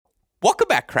Welcome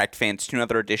back, Cracked fans, to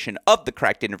another edition of the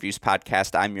Cracked Interviews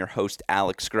podcast. I'm your host,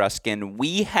 Alex Gruskin.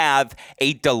 We have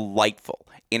a delightful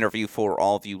interview for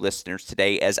all of you listeners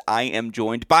today, as I am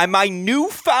joined by my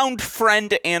newfound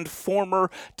friend and former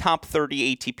top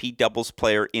 30 ATP doubles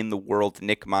player in the world,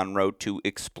 Nick Monroe, to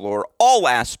explore all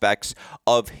aspects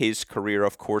of his career.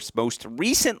 Of course, most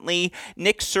recently,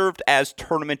 Nick served as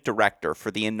tournament director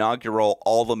for the inaugural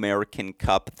All-American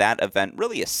Cup. That event,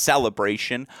 really a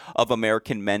celebration of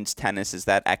American men's tennis, as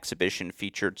that exhibition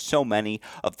featured so many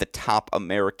of the top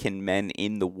American men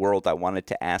in the world. I wanted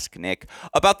to ask Nick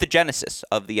about the genesis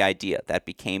of the idea that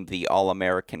became the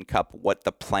All-American Cup, what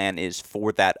the plan is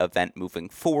for that event moving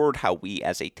forward, how we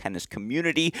as a tennis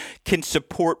community can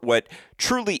support what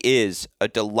truly is a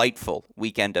delightful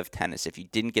weekend of tennis. If you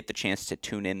didn't get the chance to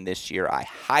tune in this year, I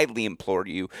highly implore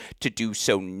you to do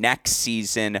so next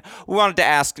season. We wanted to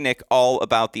ask Nick all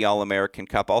about the All-American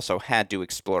Cup, also had to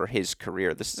explore his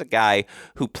career. This is a guy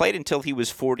who played until he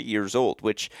was 40 years old,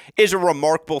 which is a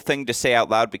remarkable thing to say out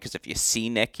loud, because if you see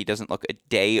Nick, he doesn't look a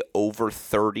day over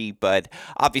 30, but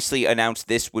obviously announced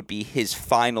this would be his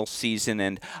final season,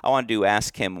 and I wanted to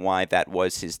ask him why that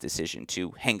was his decision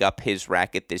to hang up his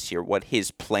racket this year, what his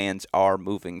plans are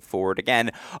moving forward.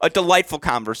 Again, a delightful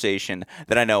conversation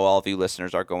that I know all of you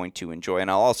listeners are going to enjoy, and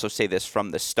I'll also say this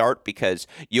from the start because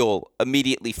you'll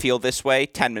immediately feel this way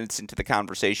 10 minutes into the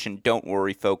conversation. Don't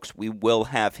worry, folks, we will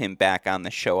have him back on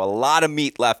the show. A lot of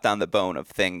meat left on the bone of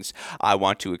things I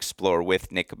want to explore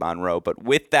with Nick Monroe. But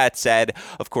with that said,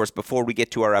 of course, before we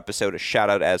get to our episode, a shout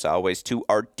out as always to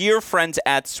our dear friends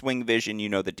at Swing Vision. You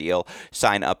know the deal.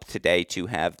 Sign up today to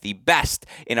have the best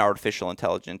in artificial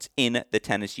intelligence in the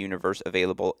tennis universe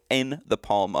available in the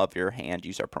palm of your hand.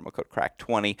 Use our promo code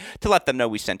CRACK20 to let them know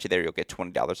we sent you there. You'll get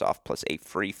 $20 off plus a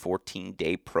free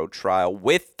 14-day pro trial.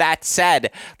 With that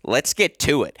said, let's get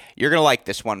to it. You're going to like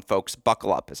this one, folks.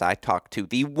 Buckle up as I talk to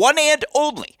the one and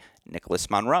only Nicholas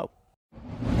Monroe.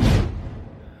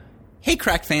 Hey,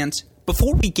 Crack fans.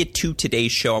 Before we get to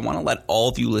today's show, I want to let all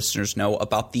of you listeners know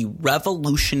about the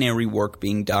revolutionary work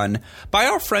being done by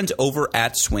our friends over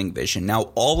at Swing Vision. Now,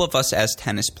 all of us as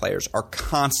tennis players are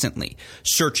constantly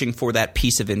searching for that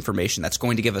piece of information that's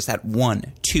going to give us that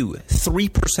 1, 2,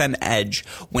 3% edge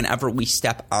whenever we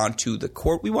step onto the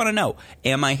court. We want to know,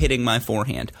 am I hitting my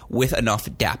forehand with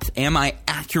enough depth? Am I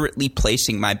accurately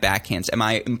placing my backhands? Am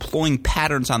I employing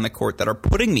patterns on the court that are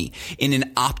putting me in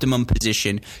an optimum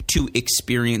position to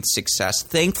experience success?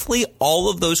 Thankfully, all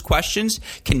of those questions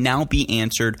can now be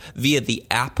answered via the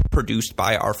app produced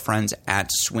by our friends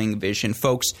at Swing Vision.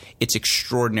 Folks, it's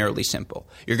extraordinarily simple.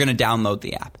 You're going to download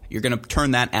the app. You're going to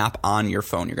turn that app on your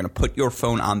phone. You're going to put your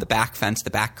phone on the back fence,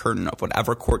 the back curtain of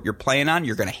whatever court you're playing on.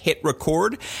 You're going to hit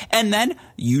record, and then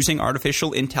using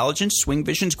artificial intelligence, Swing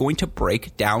Vision is going to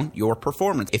break down your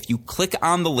performance. If you click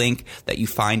on the link that you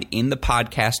find in the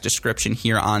podcast description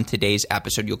here on today's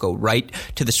episode, you'll go right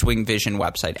to the Swing Vision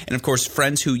website. And of course,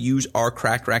 friends who use our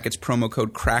Cracked Rackets promo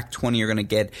code CRACK20 are going to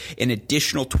get an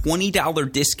additional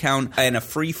 $20 discount and a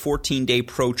free 14-day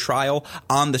pro trial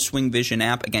on the Swing Vision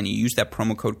app. Again, you use that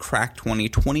promo code CRACK20,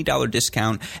 $20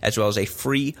 discount, as well as a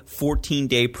free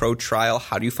 14-day pro trial.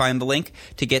 How do you find the link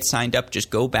to get signed up?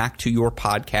 Just go back to your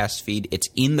podcast feed. It's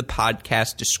in the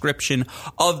podcast description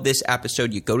of this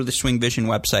episode. You go to the Swing Vision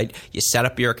website, you set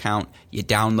up your account, you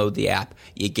download the app,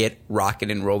 you get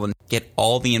rocking and rolling, get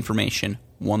all the information,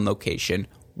 one location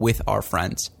with our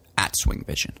friends at Swing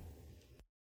Vision.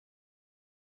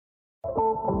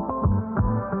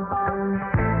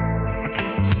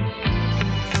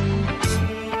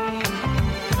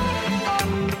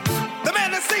 The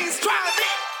man that sings try it.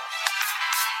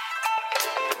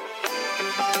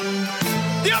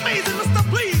 The amazing Mr.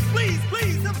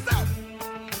 Please himself.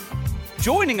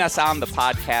 Joining us on the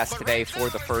podcast today for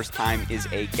the first time is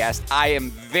a guest I am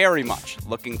very much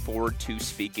looking forward to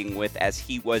speaking with, as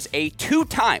he was a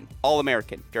two-time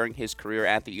All-American during his career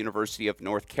at the University of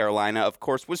North Carolina. Of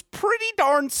course, was pretty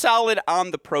darn solid on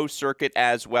the pro circuit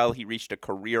as well. He reached a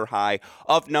career high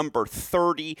of number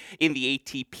 30 in the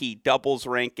ATP doubles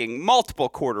ranking, multiple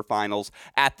quarterfinals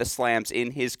at the Slams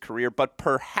in his career, but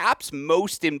perhaps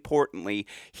most importantly,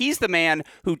 he's the man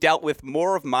who dealt with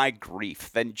more of my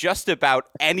grief than just about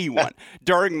anyone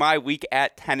during my week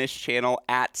at Tennis Channel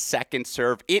at Second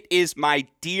Serve. It is my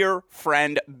dear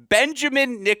friend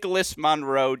Benjamin Nicholas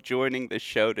Monroe joining the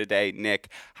show today. Nick,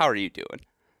 how are you doing?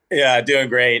 Yeah, doing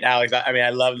great, Alex. I mean, I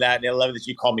love that. And I love that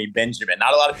you call me Benjamin.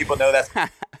 Not a lot of people know that.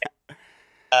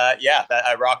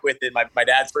 I rock with it. My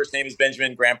dad's first name is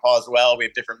Benjamin, grandpa as well. We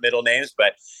have different middle names,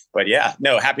 but yeah,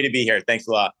 no, happy to be here. Thanks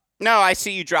a lot. No, I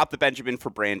see you drop the Benjamin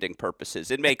for branding purposes.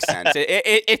 It makes sense.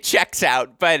 It checks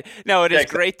out. But no, it is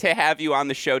great to have you on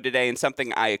the show today. And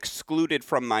something I excluded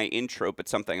from my intro, but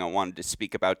something I wanted to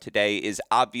speak about today is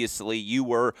obviously you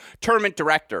were tournament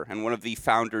director and one of the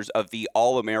founders of the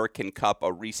All-American Cup,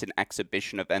 a recent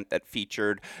exhibition event that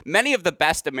featured many of the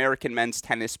best American men's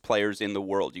tennis players in the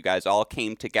world. You guys all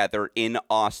came together in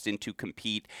Austin to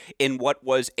compete in what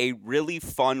was a really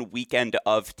fun weekend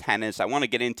of tennis. I want to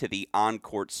get into the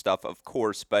on-court stuff, of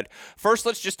course, but first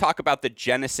let's just talk about the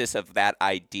genesis of that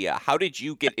idea. How did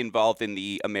you get involved in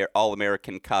the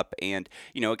All-American Cup, and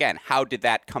again, how did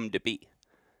that come to be?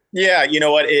 Yeah, you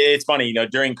know what? It's funny,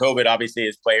 during COVID, obviously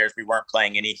as players, we weren't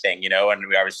playing anything, and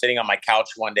I was sitting on my couch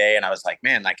one day and I was like,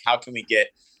 man, like how can we get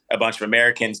a bunch of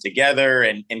Americans together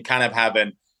and kind of have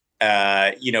an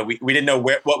we didn't know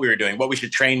what we were doing, what we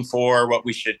should train for, what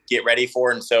we should get ready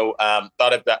for. And so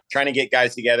thought about trying to get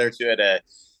guys together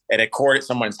at a court at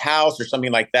someone's house or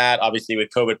something like that, obviously with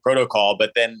COVID protocol.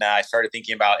 But then I started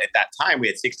thinking about, at that time, we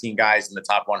had 16 guys in the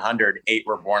top 100. 8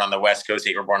 were born on the West Coast,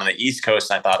 8 were born on the East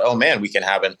Coast. And I thought, oh man, we can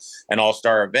have an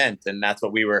all-star event. And that's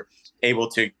what we were able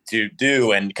to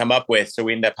do and come up with. So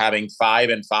we ended up having 5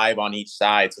 and 5 on each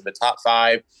side. So the top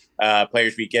 5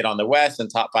 players we get on the West and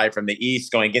top 5 from the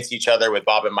East going against each other, with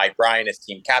Bob and Mike Bryan as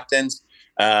team captains.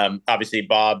 Obviously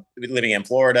Bob living in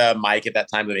Florida, Mike at that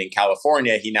time living in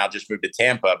California. He now just moved to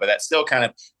Tampa, but that's still kind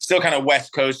of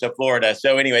West Coast of Florida.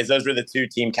 So anyways, those were the 2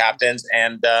 team captains.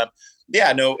 And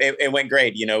it went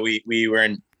great. We were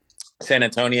in San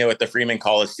Antonio at the Freeman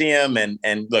Coliseum.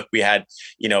 And look, we had,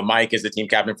 Mike as the team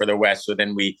captain for the West. So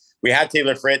then we had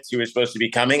Taylor Fritz, who was supposed to be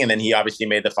coming, and then he obviously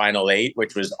made the final 8,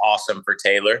 which was awesome for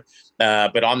Taylor.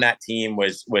 But on that team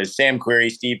was Sam Querrey,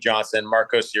 Steve Johnson,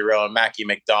 Marco Ciarone, Mackie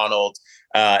McDonald,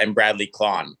 and Bradley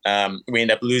Klon. We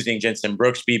ended up losing Jensen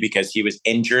Brooksby because he was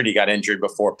injured. He got injured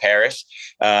before Paris.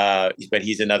 But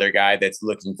he's another guy that's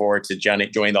looking forward to join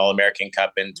the All-American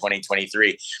Cup in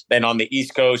 2023. Then on the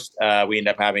East Coast, we ended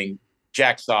up having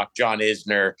Jack Sock, John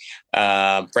Isner,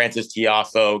 Francis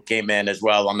Tiafoe came in as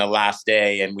well on the last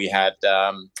day. And we had,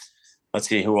 let's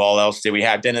see, who all else did we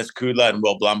have? Dennis Kudla and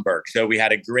Will Blumberg. So we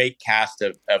had a great cast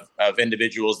of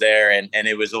individuals there, and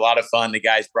it was a lot of fun. The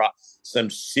guys brought some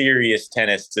serious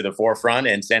tennis to the forefront.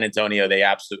 In San Antonio, they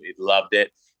absolutely loved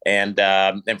it. And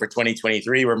for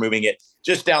 2023, we're moving it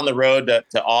just down the road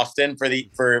to Austin for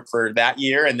that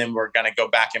year, and then we're going to go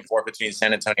back and forth between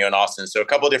San Antonio and Austin. So a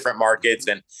couple of different markets,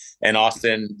 and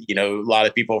Austin. A lot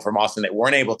of people from Austin that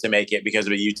weren't able to make it because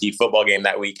of a UT football game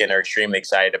that weekend are extremely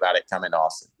excited about it coming to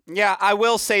Austin. Yeah, I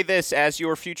will say this as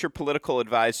your future political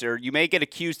advisor. You may get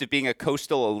accused of being a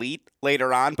coastal elite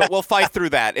later on, but we'll fight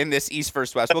through that in this East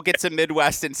versus West. We'll get some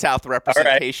Midwest and South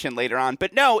representation later on.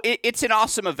 But no, it's an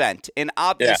awesome event. And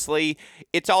obviously,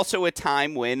 it's also a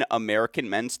time when American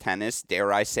men's tennis,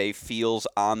 dare I say, feels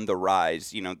on the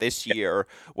rise. This year,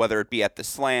 whether it be at the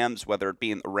slams, whether it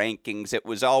be in the rankings, it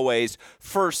was always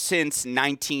first since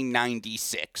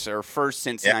 1996 or first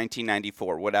since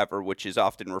 1994, whatever, which is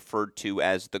often referred to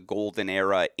as the golden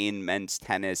era in men's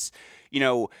tennis.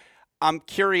 I'm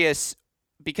curious,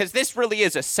 because this really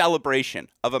is a celebration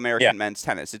of American men's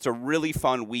tennis. It's a really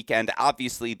fun weekend.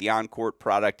 Obviously, the on-court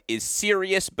product is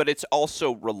serious, but it's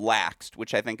also relaxed,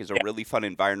 which I think is a really fun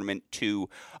environment to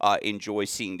enjoy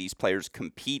seeing these players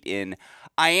compete in.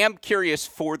 I am curious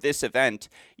for this event,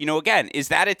 again, is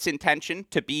that its intention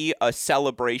to be a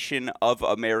celebration of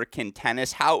American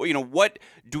tennis? How,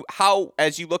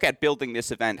 as you look at building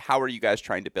this event, how are you guys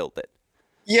trying to build it?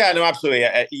 Yeah, no, absolutely.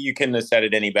 You couldn't have said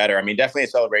it any better. I mean, definitely a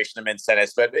celebration of men's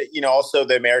tennis, but also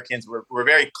the Americans we're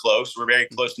very close. We're a very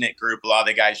close knit group. A lot of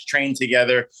the guys train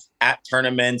together at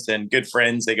tournaments and good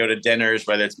friends. They go to dinners,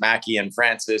 whether it's Mackie and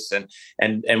Francis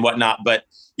and whatnot. But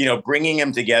bringing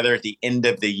them together at the end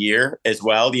of the year as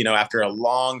well. After a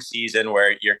long season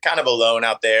where you're kind of alone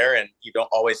out there, and you don't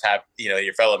always have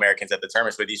your fellow Americans at the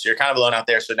tournaments with you, so you're kind of alone out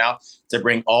there. So now to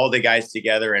bring all the guys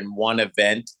together in one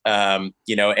event, and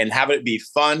have it be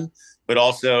fun, but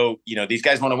also, these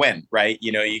guys want to win, right?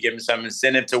 You give them some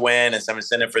incentive to win and some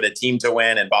incentive for the team to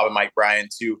win. And Bob and Mike Bryan,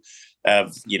 two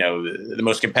of, the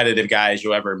most competitive guys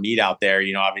you'll ever meet out there.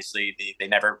 Obviously they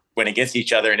never went against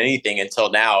each other in anything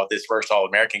until now, this first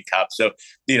All-American Cup. So,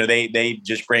 they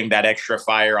just bring that extra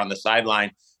fire on the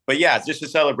sideline. But yeah, it's just a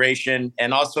celebration,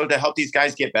 and also to help these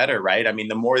guys get better, right? I mean,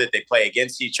 the more that they play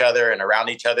against each other and around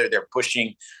each other, they're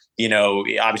pushing.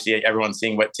 Obviously everyone's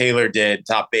seeing what Taylor did,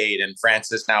 top 8, and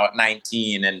Francis now at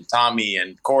 19, and Tommy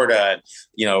and Korda,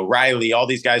 and, Riley, all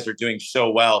these guys are doing so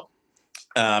well.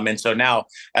 And so now,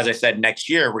 as I said, next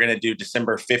year, we're going to do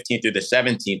December 15th through the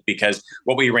 17th, because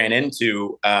what we ran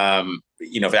into,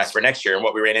 if that's for next year, and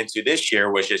what we ran into this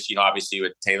year was just, obviously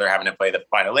with Taylor having to play the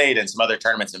Final Eight and some other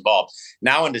tournaments involved.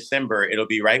 Now in December, it'll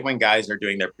be right when guys are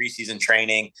doing their preseason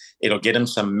training. It'll get them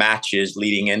some matches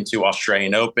leading into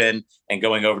Australian Open and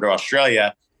going over to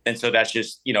Australia. And so that's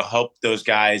just, help those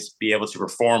guys be able to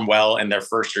perform well in their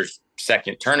first or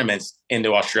second tournaments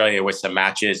into Australia with some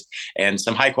matches and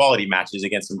some high quality matches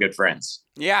against some good friends.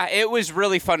 Yeah, it was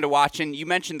really fun to watch. And you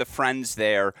mentioned the friends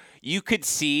there. You could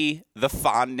see the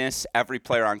fondness every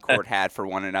player on court had for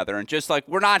one another. And just like,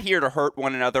 we're not here to hurt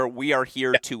one another. We are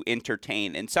here to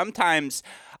entertain. And sometimes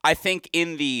I think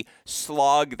in the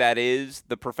slog that is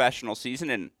the professional season,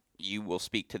 and you will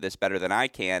speak to this better than I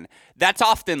can, that's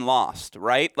often lost,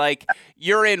 right? Like,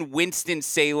 you're in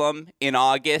Winston-Salem in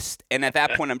August, and at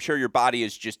that point, I'm sure your body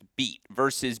is just beat,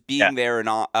 versus being there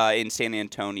in San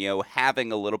Antonio,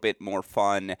 having a little bit more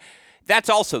fun. That's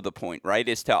also the point, right,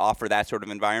 is to offer that sort of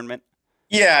environment?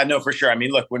 Yeah, no, for sure. I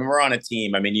mean, look, when we're on a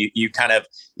team, I mean, you kind of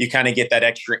get that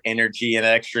extra energy and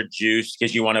that extra juice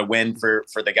because you want to win for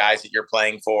the guys that you're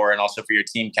playing for, and also for your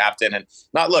team captain. And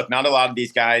not a lot of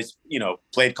these guys,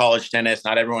 played college tennis.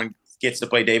 Not everyone gets to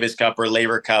play Davis Cup or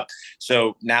Laver Cup.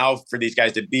 So now for these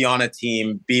guys to be on a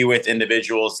team, be with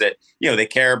individuals that, they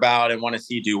care about and want to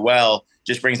see do well,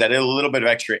 just brings that a little bit of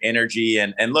extra energy.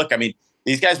 And look, I mean,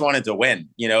 these guys wanted to win.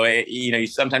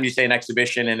 Sometimes you say an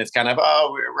exhibition and it's kind of,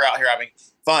 we're out here having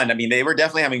fun. I mean, they were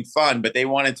definitely having fun, but they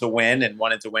wanted to win and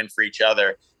wanted to win for each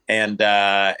other. And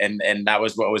that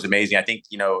was what was amazing. I think,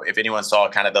 if anyone saw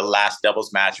kind of the last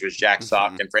doubles match, was Jack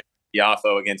Sock and Francis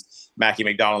Tiafoe against Mackie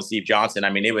McDonald, Steve Johnson. I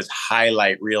mean, it was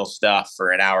highlight reel stuff for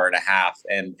an hour and a half.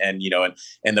 And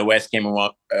the West came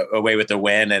away with the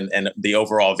win and the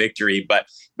overall victory. But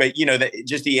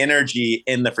just the energy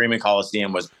in the Freeman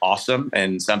Coliseum was awesome,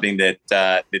 and something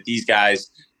that these guys,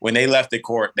 when they left the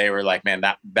court, they were like, man,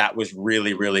 that was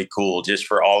really, really cool, just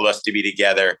for all of us to be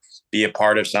together, be a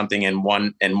part of something in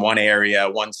one area,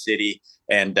 one city.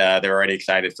 And they're already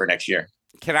excited for next year.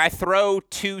 Can I throw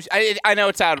two? I know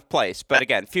it's out of place, but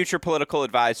again, future political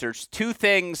advisors, two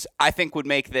things I think would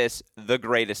make this the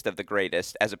greatest of the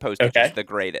greatest, as opposed to just the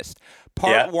greatest.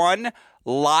 Part one,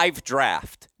 live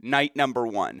draft, night number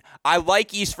one. I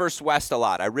like East versus West a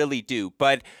lot. I really do.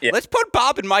 But let's put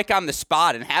Bob and Mike on the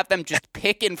spot and have them just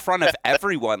pick in front of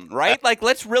everyone, right? Like,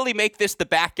 let's really make this the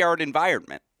backyard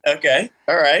environment. Okay.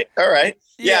 All right.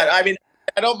 Yeah. I mean,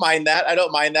 I don't mind that. I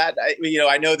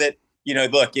know that,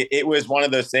 look, it was one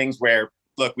of those things where,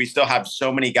 look, we still have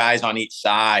so many guys on each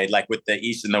side, like with the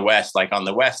East and the West. Like on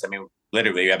the West, I mean,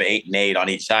 literally you have 8 and 8 on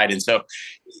each side. And so,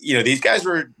 these guys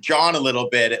were drawn a little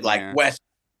bit at like West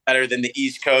better than the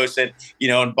East Coast. And,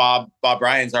 and Bob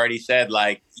Ryan's already said,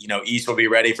 like, East will be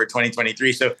ready for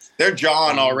 2023. So they're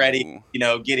drawn already,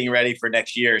 getting ready for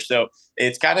next year. So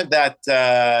it's kind of that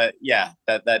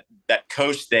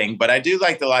coast thing. But I do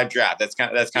like the live draft. That's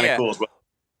kind of cool as well.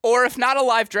 Or if not a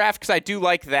live draft, because I do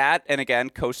like that. And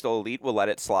again, Coastal Elite will let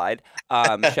it slide.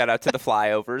 Shout out to the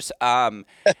flyovers.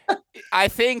 I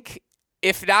think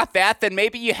if not that, then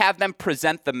maybe you have them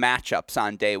present the matchups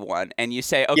on day one. And you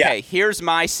say, okay, here's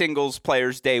my singles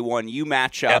players day one. You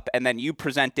match up. And then you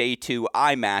present day two.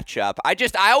 I match up. I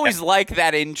always like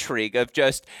that intrigue of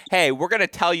just, hey, we're going to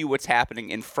tell you what's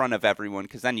happening in front of everyone,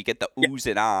 because then you get the oohs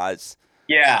and ahs.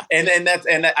 Yeah. And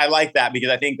I like that, because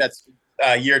I think that's,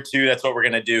 year two, that's what we're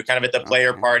going to do. Kind of at the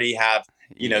player party, have,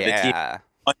 the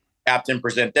team captain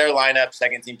present their lineup,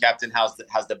 second team captain has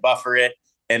to buffer it.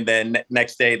 And then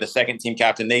next day, the second team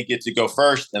captain, they get to go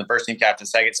first, and the first team captain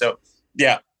second. So,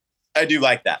 yeah, I do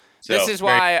like that. So, this is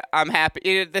why I'm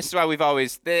happy. This is why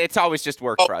it's always just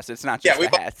worked for us. It's not just the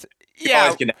hats.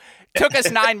 Yeah, took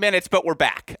us 9 minutes, but we're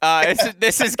back.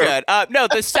 This is good. No,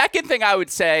 the second thing I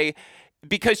would say,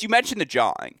 because you mentioned the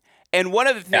jawing, and one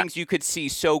of the things you could see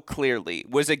so clearly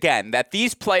was, again, that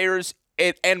these players,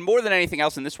 and more than anything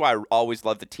else, and this is why I always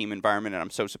love the team environment, and I'm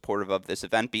so supportive of this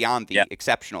event, beyond the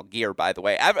exceptional gear, by the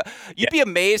way. You'd be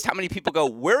amazed how many people go,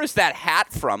 where is that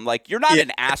hat from? Like, you're not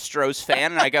an Astros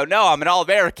fan. And I go, no, I'm an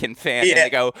All-American fan. And they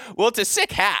go, well, it's a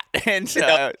sick hat. And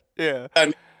so,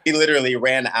 he literally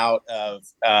ran out of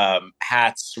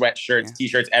hats, sweatshirts,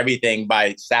 T-shirts, everything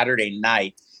by Saturday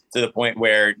night, to the point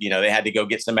where, they had to go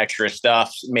get some extra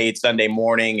stuff made Sunday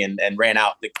morning and ran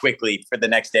out quickly for the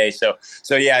next day. So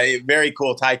yeah, very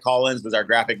cool. Ty Collins was our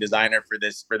graphic designer for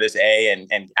this A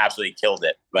and absolutely killed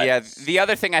it. But yeah, the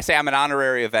other thing I say, I'm an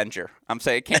honorary Avenger. I'm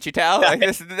saying, can't you tell? Like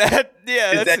that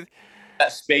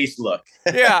space look.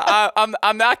 Yeah,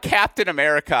 I'm not Captain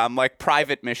America. I'm like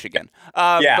Private Michigan.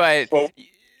 But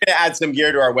going to add some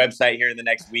gear to our website here in the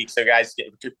next week. So guys,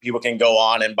 people can go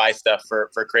on and buy stuff for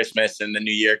Christmas and the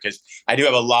new year. Cause I do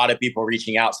have a lot of people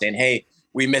reaching out saying, hey,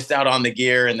 we missed out on the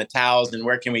gear and the towels and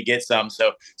where can we get some?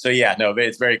 So yeah, no,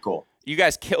 it's very cool. You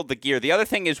guys killed the gear. The other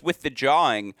thing is with the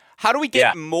jawing, how do we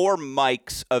get more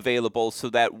mics available so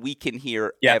that we can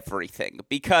hear everything?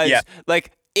 Because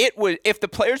like it would, if the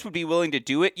players would be willing to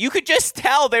do it, you could just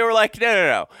tell they were like,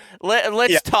 no.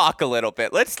 Let's talk a little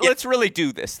bit. Let's really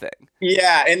do this thing.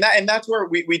 Yeah, and that's where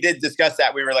we did discuss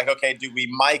that. We were like, okay, do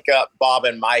we mic up Bob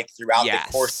and Mike throughout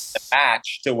the course of the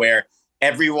match to where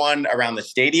everyone around the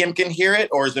stadium can hear it,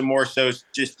 or is it more so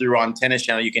just through on Tennis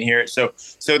Channel you can hear it? So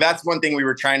that's one thing we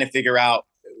were trying to figure out,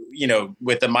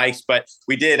 with the mics. But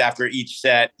we did after each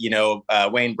set,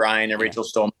 Wayne Bryan and Rachel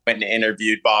Stolman went and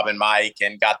interviewed Bob and Mike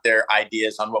and got their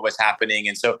ideas on what was happening,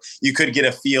 and so you could get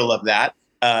a feel of that.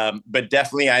 But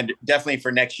definitely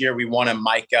for next year, we want to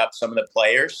mic up some of the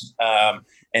players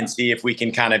and see if we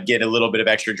can kind of get a little bit of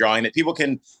extra drawing that people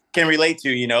can relate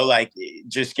to. Like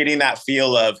just getting that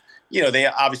feel of. They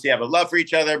obviously have a love for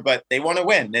each other, but they want to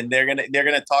win, and they're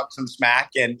gonna talk some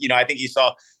smack. And I think you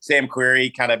saw Sam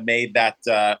Querrey kind of made that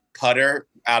putter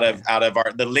out of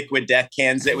the liquid death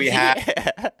cans that we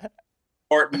had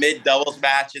or mid doubles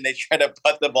match, and they tried to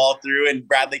putt the ball through, and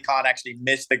Bradley Kahn actually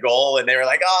missed the goal, and they were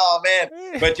like, "Oh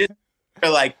man!" But just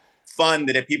like fun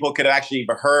that if people could have actually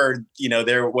heard,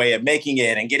 their way of making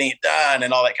it and getting it done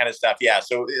and all that kind of stuff. Yeah.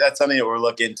 So that's something that we're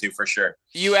looking into for sure.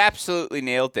 You absolutely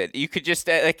nailed it. You could just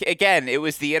again, it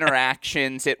was the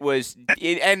interactions. And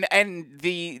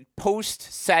the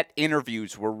post-set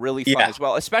interviews were really fun as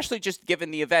well, especially just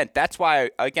given the event. That's why,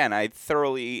 again, I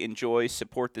thoroughly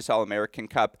support this All-American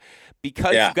Cup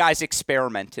because you guys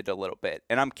experimented a little bit.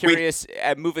 And I'm curious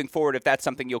moving forward if that's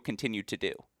something you'll continue to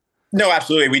do. No,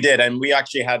 absolutely. We did. And we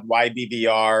actually had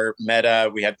YBVR, Meta.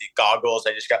 We had the goggles.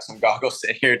 I just got some goggles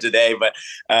in here today, but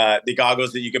the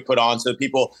goggles that you could put on. So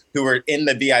people who were in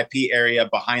the VIP area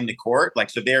behind the court,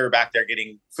 so they were back there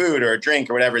getting food or a drink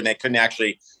or whatever, and they couldn't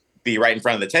actually be right in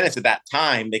front of the tennis at that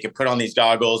time. They could put on these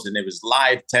goggles and it was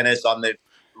live tennis on the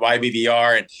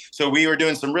YBVR. And so we were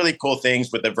doing some really cool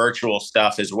things with the virtual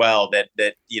stuff as well that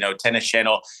Tennis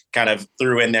Channel kind of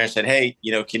threw in there and said, hey,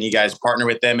 can you guys partner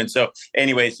with them? And so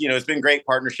anyways, it's been great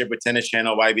partnership with Tennis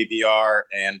Channel, YBVR.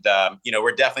 And,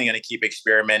 we're definitely going to keep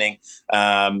experimenting.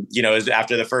 As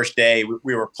after the first day,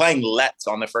 we were playing Let's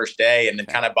on the first day. And then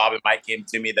kind of Bob and Mike came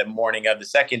to me the morning of the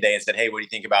second day and said, hey, what do you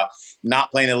think about not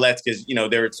playing the Let's? Because,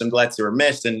 there were some Let's that were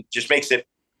missed and just makes it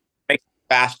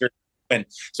faster. And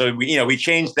so we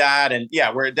changed that, and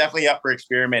we're definitely up for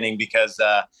experimenting because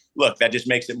look, that just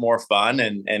makes it more fun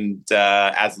and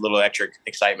adds a little extra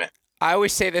excitement. I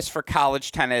always say this for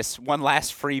college tennis. One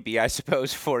last freebie, I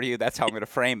suppose, for you. That's how I'm going to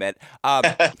frame it.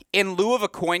 In lieu of a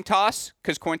coin toss,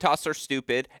 because coin tosses are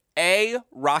stupid. A,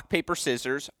 rock paper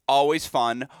scissors, always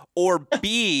fun. Or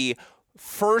B,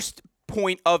 first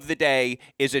point of the day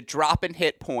is a drop and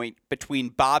hit point between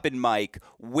Bob and Mike.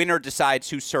 Winner decides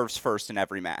who serves first in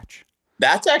every match.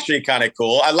 That's actually kind of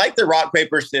cool. I like the rock,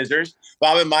 paper, scissors.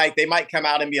 Bob and Mike, they might come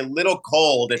out and be a little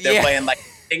cold if they're playing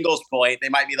singles point. They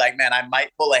might be like, man, I might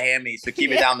pull a hammy, so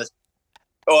keep it down the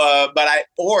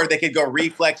or they could go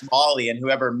reflex volley and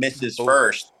whoever misses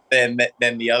first, then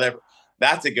the other.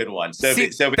 That's a good one. So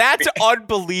that's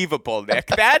unbelievable, Nick.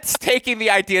 That's taking the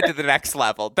idea to the next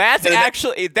level. That's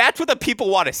what the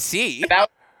people want to see.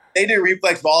 They do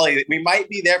reflex volley. We might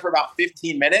be there for about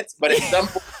 15 minutes, but at some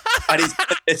point, somebody's going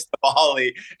to miss the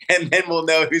volley, and then we'll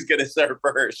know who's going to serve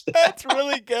first. That's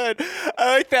really good.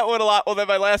 I like that one a lot. Well, then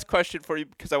my last question for you,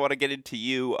 because I want to get into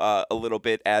you a little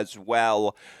bit as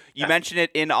well. You mentioned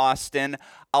it in Austin.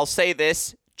 I'll say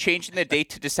this. Changing the date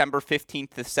to December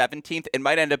 15th to 17th, it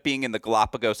might end up being in the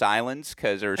Galapagos Islands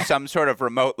there's some sort of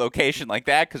remote location like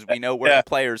that because we know where the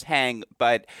players hang.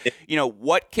 But,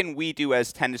 what can we do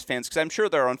as tennis fans? Because I'm sure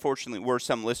there unfortunately were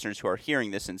some listeners who are hearing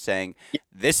this and saying,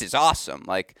 this is awesome.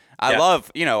 I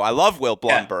love Will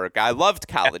Blumberg. I loved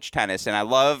college tennis, and I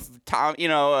love Tom,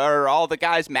 or all the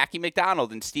guys, Mackie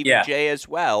McDonald and Stephen J as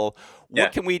well.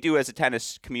 What can we do as a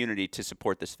tennis community to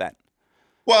support this event?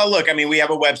 Well, look, we have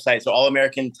a website, so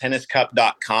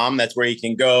allamericantennisup.com. That's where you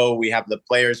can go. We have the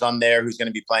players on there who's going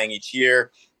to be playing each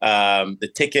year,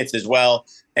 the tickets as well.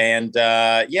 And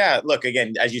look,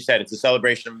 again, as you said, it's a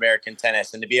celebration of American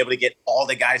tennis. And to be able to get all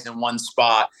the guys in one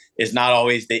spot is not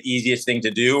always the easiest thing to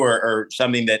do or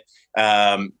something that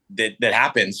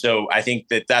happens. So I think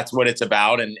that's what it's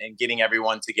about and getting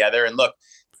everyone together. And look,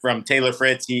 from Taylor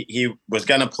Fritz, he was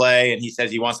going to play, and he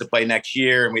says he wants to play next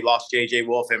year. And we lost J.J.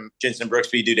 Wolf and Jensen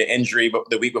Brooksby due to injury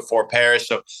the week before Paris.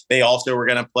 So they also were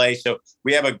going to play. So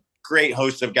we have great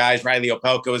host of guys. Riley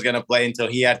Opelka was going to play until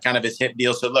he had kind of his hip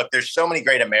deal. So look, there's so many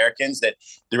great Americans that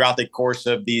throughout the course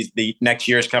of the next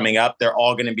years coming up, they're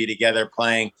all going to be together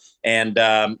playing. And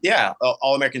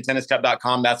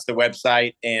allamericantennисcup.com, that's the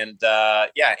website. And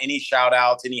any shout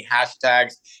outs, any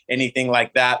hashtags, anything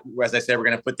like that. As I said, we're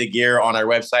going to put the gear on our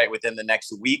website within the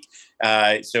next week.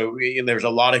 There's a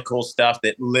lot of cool stuff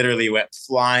that literally went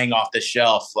flying off the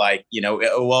shelf. Like,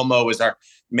 Uomo was our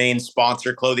main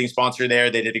sponsor, clothing sponsor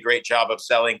there. They did a great job of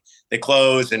selling the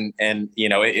clothes and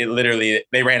it literally,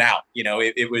 they ran out.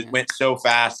 Went so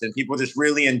fast and people just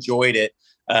really enjoyed it.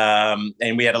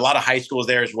 And we had a lot of high schools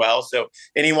there as well. So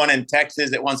anyone in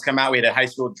Texas that wants to come out, we had a high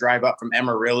school drive up from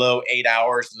Amarillo, 8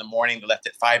 hours in the morning. They left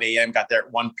at 5 a.m., got there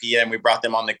at 1 p.m. We brought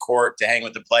them on the court to hang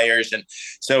with the players. And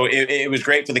so it was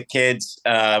great for the kids,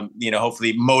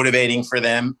 hopefully motivating for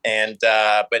them.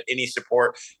 But any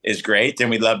support is great. And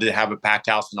we'd love to have a packed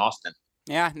house in Austin.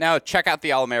 Yeah, no, check out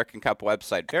the All-American Cup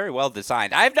website. Very well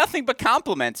designed. I have nothing but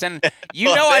compliments, and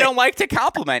I don't like to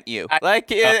compliment you.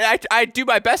 I do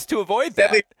my best to avoid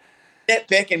that.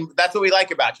 Nitpick, and that's what we like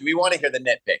about you. We want to hear the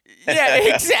nitpick. Yeah,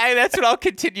 exactly. That's what I'll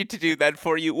continue to do then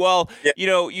for you. Well,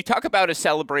 you talk about a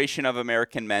celebration of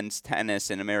American men's tennis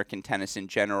and American tennis in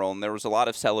general, and there was a lot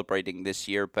of celebrating this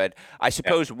year, but I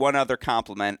suppose one other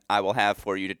compliment I will have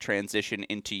for you to transition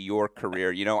into your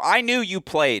career. I knew you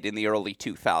played in the early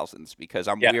 2000s because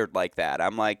I'm weird like that.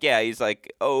 I'm like, he's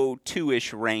like,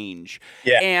 2-ish range.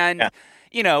 Yeah. And,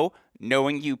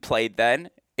 knowing you played then,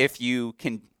 if you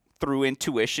can through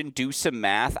intuition, do some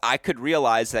math, I could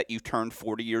realize that you turned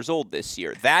 40 years old this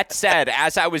year. That said,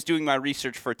 as I was doing my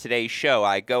research for today's show,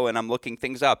 I go and I'm looking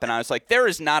things up, and I was like, there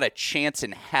is not a chance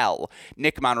in hell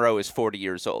Nick Monroe is 40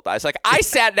 years old. I was like, I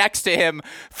sat next to him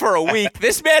for a week.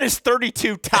 This man is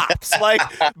 32 tops. Like,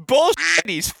 bullshit,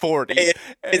 he's 40.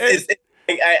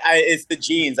 It's the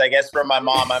genes, I guess, from my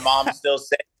mom. My mom still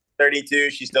says 32.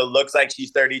 She still looks like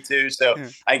she's 32. So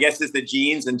I guess it's the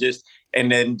genes and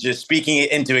then just speaking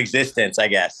it into existence, I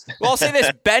guess. Well, I'll say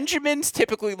this. Benjamins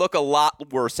typically look a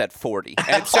lot worse at 40.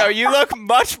 And so you look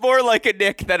much more like a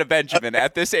Nick than a Benjamin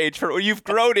at this age. You've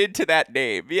grown into that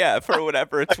name. Yeah, for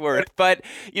whatever it's worth. But,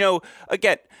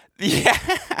 again,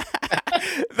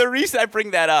 the reason I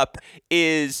bring that up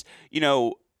is,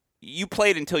 you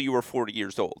played until you were 40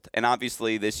 years old. And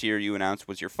obviously this year you announced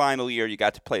was your final year. You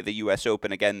got to play the U.S.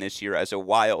 Open again this year as a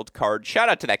wild card. Shout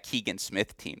out to that Keegan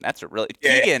Smith team. That's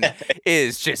Keegan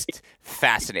is just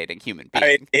fascinating human being. I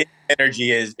mean, his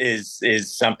energy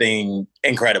is something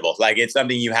incredible. Like, it's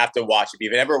something you have to watch. If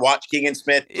you've ever watched Keegan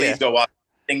Smith, please go watch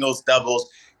singles, doubles.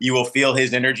 You will feel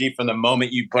his energy from the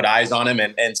moment you put eyes on him.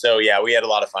 And so, we had a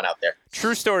lot of fun out there.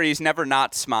 True story. He's never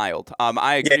not smiled.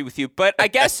 I agree with you. But I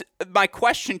guess my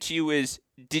question to you is,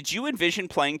 did you envision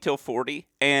playing till 40?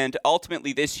 And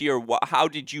ultimately this year, how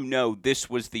did you know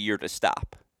this was the year to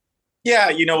stop? Yeah,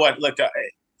 you know what? Look,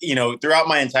 throughout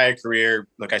my entire career,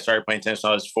 I started playing tennis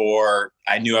when I was 4.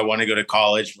 I knew I wanted to go to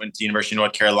college, went to University of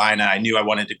North Carolina. I knew I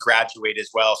wanted to graduate as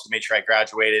well, so made sure I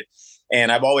graduated.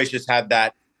 And I've always just had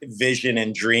that vision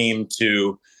and dream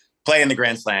to play in the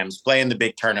Grand Slams, play in the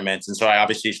big tournaments. And so I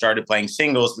obviously started playing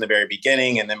singles in the very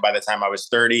beginning. And then by the time I was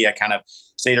 30, I kind of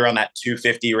stayed around that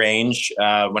 250 range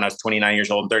when I was 29 years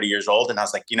old and 30 years old. And I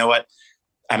was like, you know what?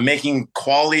 I'm making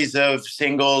qualies of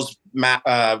singles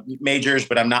majors,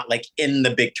 but I'm not like in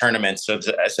the big tournaments. So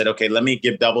I said, okay, let me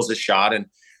give doubles a shot. And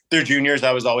through juniors,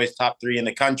 I was always top 3 in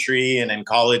the country. And in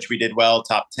college, we did well,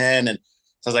 top 10. And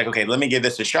so I was like, okay, let me give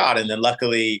this a shot. And then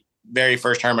luckily, very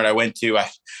first tournament I went to, I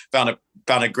found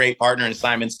a great partner in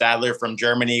Simon Stadler from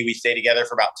Germany. We stayed together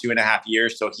for about 2.5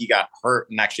 years. So he got hurt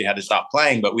and actually had to stop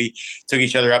playing, but we took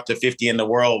each other up to 50 in the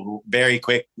world very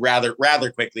quick, rather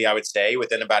quickly, I would say,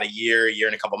 within about a year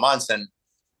and a couple months.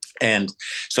 And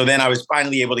so then I was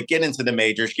finally able to get into the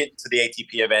majors, get into the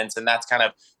ATP events. And that's kind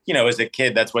of, as a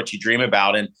kid, that's what you dream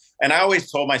about. And I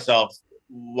always told myself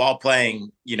while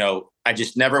playing, I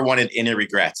just never wanted any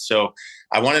regrets. So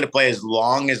I wanted to play as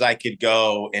long as I could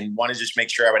go and wanted to just make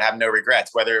sure I would have no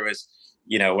regrets, whether it was,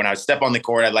 when I would step on the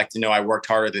court, I'd like to know I worked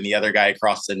harder than the other guy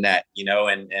across the net,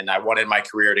 and I wanted my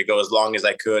career to go as long as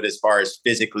I could, as far as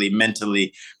physically,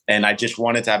 mentally. And I just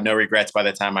wanted to have no regrets by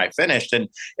the time I finished.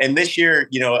 And this year,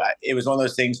 it was one of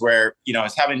those things where, I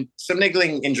was having some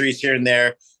niggling injuries here and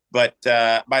there. But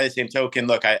by the same token,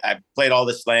 look, I played all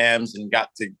the slams and got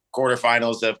to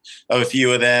quarterfinals of a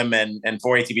few of them and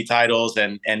 4 ATP titles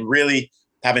and really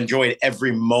have enjoyed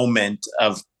every moment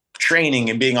of training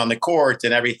and being on the court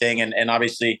and everything. And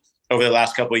obviously over the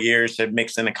last couple of years have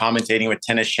mixed in the commentating with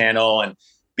Tennis Channel and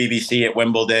BBC at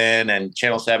Wimbledon and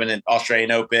Channel 7 at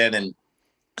Australian Open. And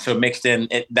so mixed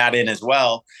that in as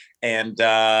well. And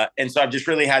so I've just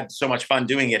really had so much fun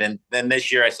doing it. And then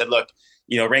this year I said, look,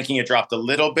 ranking had dropped a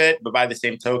little bit, but by the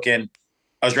same token,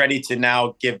 I was ready to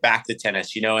now give back to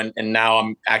tennis, and now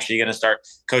I'm actually going to start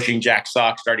coaching Jack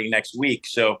Sock starting next week.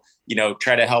 So,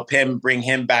 try to help him, bring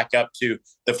him back up to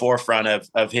the forefront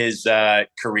of his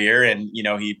career. And,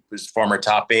 he was former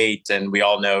top 8, and we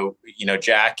all know,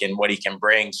 Jack and what he can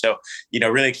bring. So,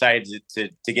 really excited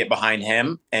to get behind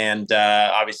him, and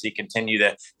obviously continue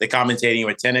the commentating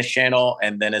with Tennis Channel,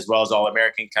 and then as well as All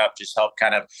American Cup, just help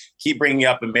kind of keep bringing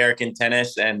up American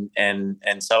tennis and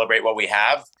celebrate what we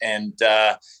have. And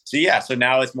so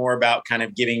now it's more about kind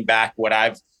of giving back what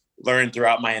I've learned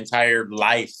throughout my entire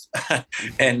life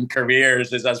and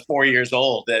careers as I was 4 years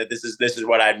old. This is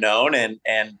what I've known,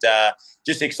 and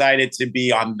just excited to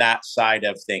be on that side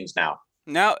of things now.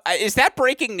 Now, is that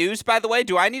breaking news, by the way?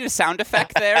 Do I need a sound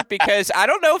effect there? Because I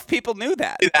don't know if people knew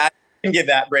that. Can give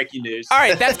that breaking news. All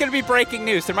right, that's going to be breaking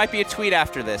news. There might be a tweet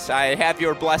after this. I have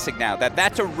your blessing now.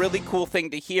 That's a really cool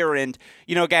thing to hear. And,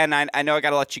 again, I know I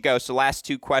got to let you go. So last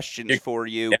 2 questions for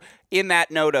you. Yeah. In that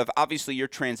note of, obviously, you're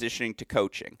transitioning to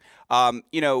coaching.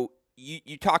 You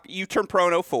turned pro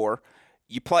in 2004.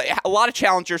 You play a lot of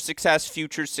challenger success,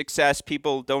 future success.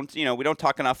 People don't, we don't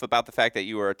talk enough about the fact that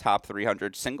you were a top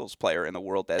 300 singles player in the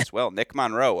world as well. Nick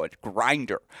Monroe, a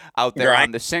grinder out there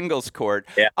on the singles court.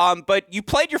 Yeah. But you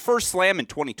played your first slam in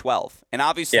 2012, and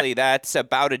obviously that's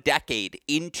about a decade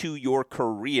into your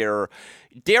career.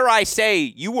 Dare I say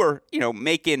you were,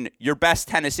 making your best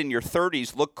tennis in your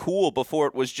 30s look cool before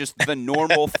it was just the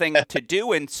normal thing to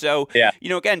do. And so,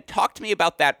 again, talk to me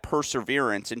about that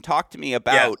perseverance, and talk to me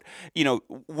about,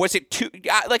 was it too,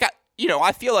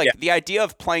 I feel like the idea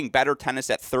of playing better tennis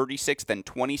at 36 than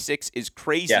 26 is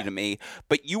crazy to me,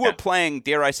 but you were playing,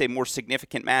 dare I say, more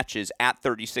significant matches at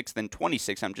 36 than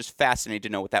 26. I'm just fascinated to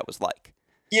know what that was like.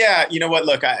 Yeah. You know what?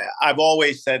 Look, I've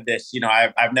always said this,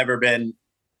 I've never been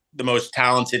the most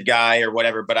talented guy or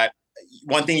whatever, but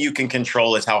one thing you can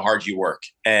control is how hard you work.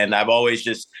 And I've always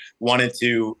just wanted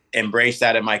to embrace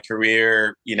that in my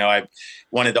career. I've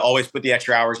wanted to always put the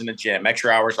extra hours in the gym,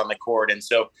 extra hours on the court. And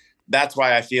so that's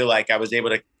why I feel like I was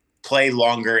able to play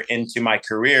longer into my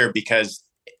career, because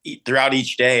throughout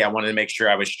each day, I wanted to make sure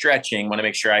I was stretching, want to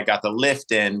make sure I got the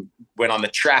lift in, went on the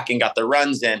track and got the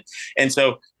runs in. And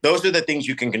so those are the things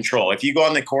you can control. If you go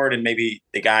on the court and maybe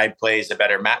the guy plays a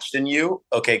better match than you,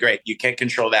 okay, great. You can't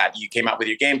control that. You came out with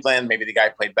your game plan. Maybe the guy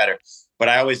played better. But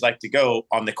I always like to go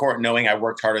on the court knowing I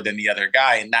worked harder than the other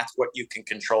guy. And that's what you can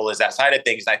control, is that side of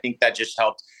things. I think that just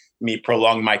helped me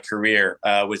prolong my career,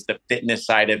 was the fitness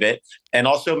side of it. And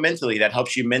also mentally, that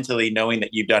helps you mentally, knowing that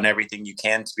you've done everything you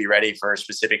can to be ready for a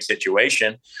specific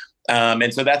situation.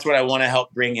 And so that's what I want to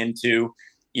help bring into,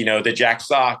 the Jack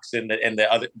Sox and the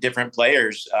other different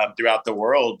players throughout the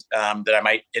world that I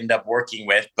might end up working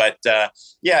with. But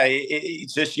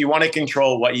it's just, you want to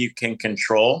control what you can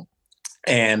control.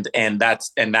 And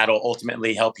that'll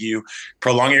ultimately help you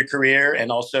prolong your career,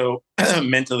 and also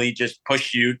mentally just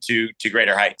push you to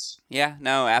greater heights. Yeah,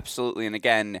 no, absolutely. And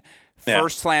again,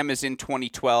 first slam is in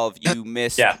 2012. You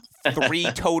missed 3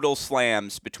 total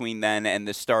slams between then and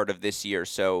the start of this year.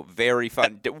 So very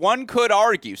fun. One could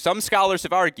argue, some scholars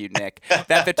have argued, Nick,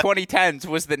 that the 2010s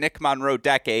was the Nick Monroe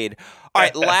decade. All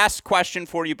right, last question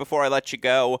for you before I let you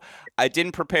go. I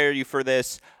didn't prepare you for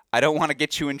this. I don't want to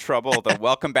get you in trouble, though.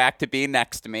 Welcome back to being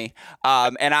next to me.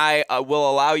 And I will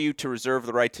allow you to reserve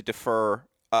the right to defer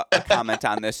a comment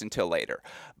on this until later.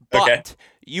 But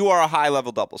you are a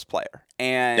high-level doubles player,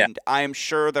 and I am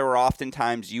sure there were often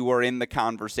times you were in the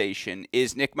conversation,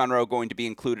 is Nick Monroe going to be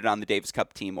included on the Davis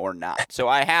Cup team or not? So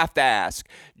I have to ask,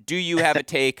 do you have a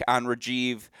take on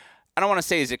Rajiv? I don't want to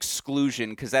say his exclusion,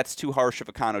 because that's too harsh of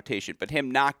a connotation, but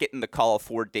him not getting the call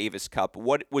for Davis Cup.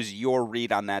 What was your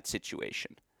read on that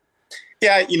situation?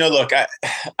 Yeah, look,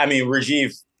 I mean,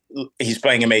 Rajiv, he's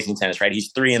playing amazing tennis, right?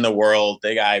 He's 3 in the world.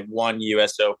 The guy won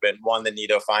U.S. Open, won the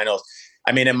Nito finals.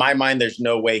 I mean, in my mind, there's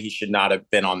no way he should not have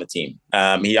been on the team.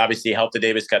 He obviously helped the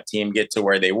Davis Cup team get to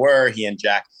where they were. He and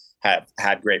Jack have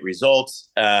had great results.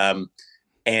 And,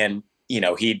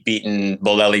 he'd beaten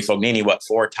Bolelli Fognini,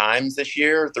 4 times this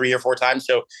year, 3 or 4 times.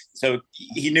 So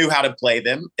he knew how to play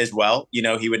them as well.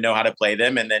 He would know how to play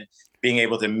them. And then being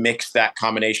able to mix that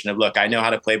combination of, look, I know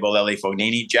how to play Bolelli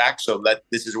Fognini, Jack, so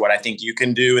this is what I think you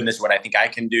can do, and this is what I think I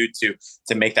can do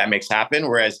to make that mix happen.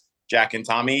 Whereas Jack and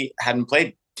Tommy hadn't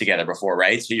played together before,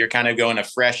 right? So you're kind of going a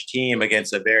fresh team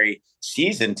against a very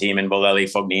seasoned team in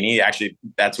Bolelli Fognini. Actually,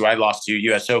 that's who I lost to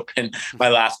U.S. Open my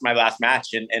last match,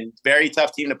 and very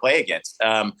tough team to play against.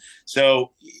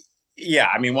 So yeah,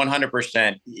 I mean,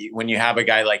 100%. When you have a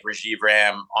guy like Rajiv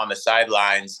Ram on the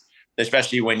sidelines,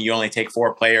 especially when you only take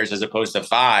 4 players as opposed to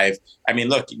 5. I mean,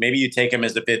 look, maybe you take him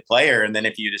as the 5th player. And then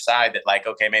if you decide that like,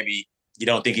 okay, maybe you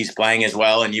don't think he's playing as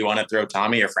well and you want to throw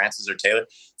Tommy or Francis or Taylor,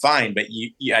 fine. But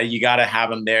you got to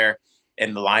have him there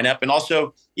in the lineup. And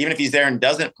also, even if he's there and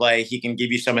doesn't play, he can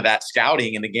give you some of that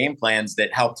scouting and the game plans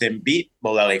that helped him beat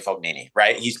Bolelli Fognini,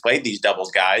 right? He's played these doubles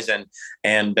guys. So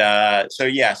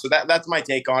that's my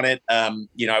take on it.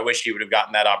 I wish he would have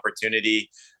gotten that opportunity.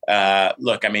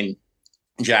 Look, I mean,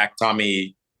 Jack,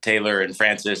 Tommy, Taylor, and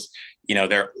Francis,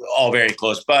 they're all very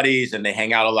close buddies and they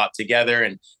hang out a lot together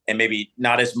and maybe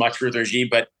not as much with Rajiv,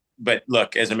 but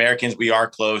look, as Americans, we are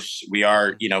close. We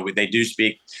are, they do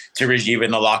speak to Rajiv in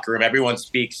the locker room. Everyone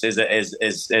speaks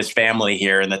as family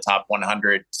here in the top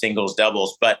 100 singles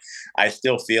doubles. But I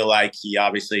still feel like he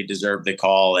obviously deserved the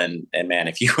call. And man,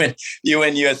 if you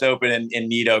win U.S. Open in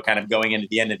Nito, kind of going into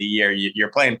the end of the year,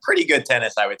 you're playing pretty good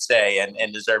tennis, I would say,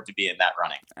 and deserve to be in that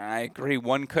running. I agree.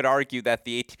 One could argue that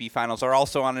the ATP finals are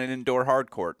also on an indoor hard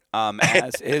court,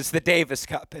 as is the Davis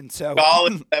Cup, and so all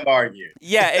of them argued.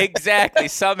 Yeah, exactly.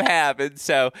 Some have, and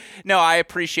so no, I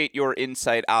appreciate your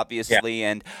insight, obviously,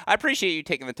 and I appreciate you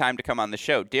taking the time to come on the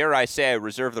show. Dare I say, I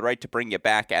reserve the right to bring you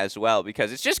back as well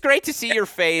because it's just great to see your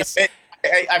face.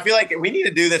 I feel like we need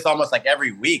to do this almost like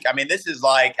every week. I mean, this is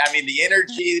the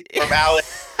energy from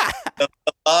Alex, the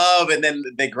love, and then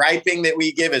the griping that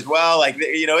we give as well. Like,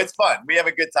 it's fun. We have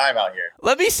a good time out here.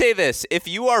 Let me say this. If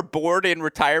you are bored in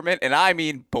retirement, and I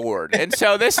mean bored, and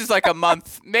so this is like a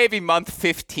month, maybe month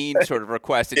 15 sort of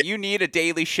request, and you need a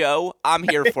daily show, I'm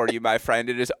here for you, my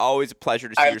friend. It is always a pleasure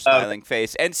to see your smiling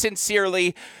face. And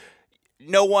sincerely,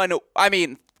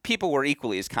 people were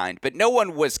equally as kind, but no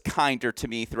one was kinder to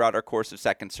me throughout our course of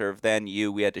Second Serve than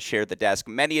you. We had to share the desk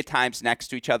many a times next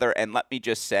to each other, and let me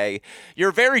just say,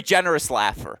 you're a very generous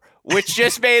laugher, which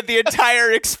just made the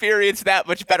entire experience that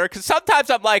much better, because sometimes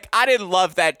I'm like, I didn't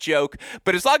love that joke,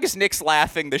 but as long as Nick's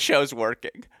laughing, the show's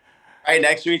working. Right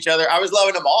next to each other. I was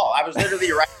loving them all. I was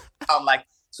literally writing down, like,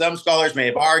 some scholars may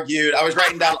have argued. I was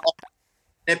writing down all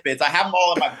snippets. I have them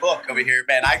all in my book over here,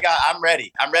 man. I'm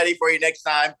ready. I'm ready for you next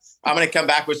time. I'm going to come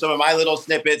back with some of my little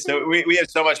snippets. So we have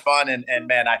so much fun, and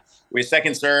man, we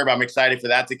Second Serve. I'm excited for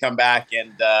that to come back.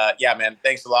 And man,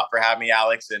 thanks a lot for having me,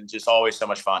 Alex, and just always so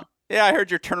much fun. Yeah, I heard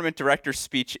your tournament director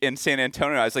speech in San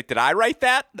Antonio. I was like, did I write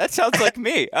that? That sounds like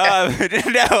me. No,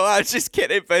 I was just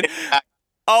kidding. But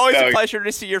always a pleasure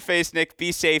to see your face, Nick.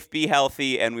 Be safe, be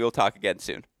healthy, and we will talk again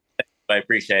soon. I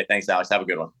appreciate it. Thanks, Alex. Have a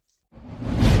good one.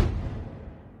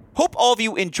 Hope all of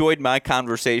you enjoyed my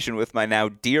conversation with my now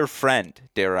dear friend,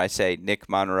 dare I say, Nick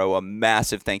Monroe. A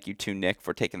massive thank you to Nick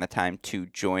for taking the time to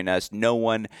join us. No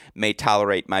one may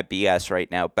tolerate my BS right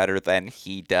now better than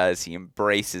he does. He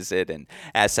embraces it, and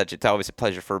as such, it's always a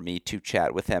pleasure for me to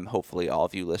chat with him. Hopefully all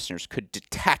of you listeners could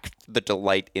detect the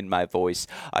delight in my voice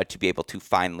to be able to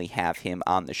finally have him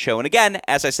on the show. And again,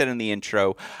 as I said in the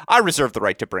intro, I reserve the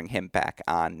right to bring him back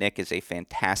on. Nick is a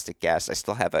fantastic guest. I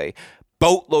still have a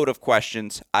boatload of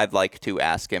questions I'd like to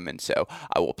ask him, and so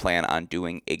I will plan on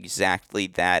doing exactly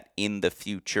that in the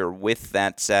future. With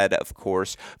that said, of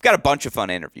course, we've got a bunch of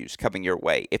fun interviews coming your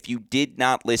way. If you did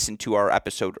not listen to our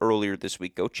episode earlier this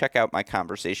week, go check out my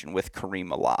conversation with Kareem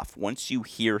Alaf. Once you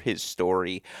hear his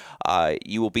story,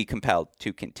 you will be compelled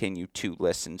to continue to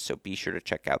listen, so be sure to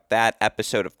check out that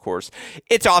episode. Of course,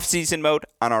 it's off-season mode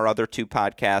on our other two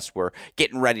podcasts. We're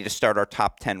getting ready to start our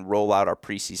top 10 rollout, our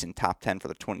preseason top 10 for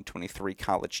the 2023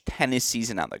 college tennis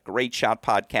season on the Great Shot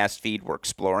podcast feed. We're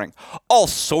exploring all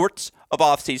sorts of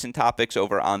off-season topics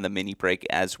over on the mini break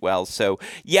as well. So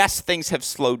yes, things have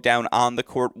slowed down on the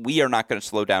court. We are not going to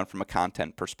slow down from a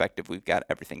content perspective. We've got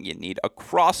everything you need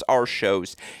across our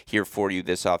shows here for you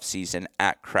this off-season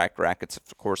at Cracked Rackets.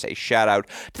 Of course, a shout out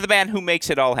to the man who makes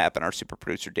it all happen, our super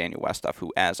producer Daniel Westoff,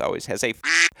 who as always has a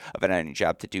of an editing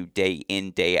job to do day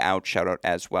in, day out. Shout out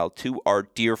as well to our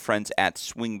dear friends at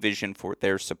Swing Vision for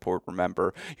their support.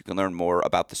 Remember, you can learn more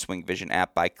about the Swing Vision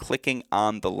app by clicking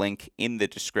on the link in the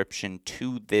description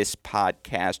to this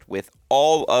podcast. With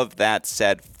all of that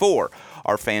said, for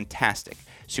our fantastic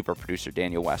super producer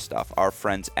Daniel Westoff, our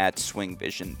friends at Swing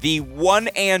Vision, the one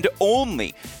and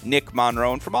only Nick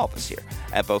Monroe, and from all of us here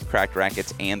at both Cracked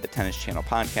Rackets and the Tennis Channel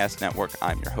Podcast Network,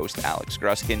 I'm your host, Alex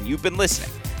Gruskin. You've been listening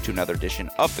to another edition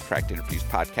of the Cracked Interviews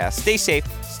podcast. Stay safe,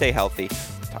 stay healthy.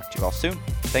 Talk to you all soon.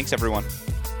 Thanks, everyone.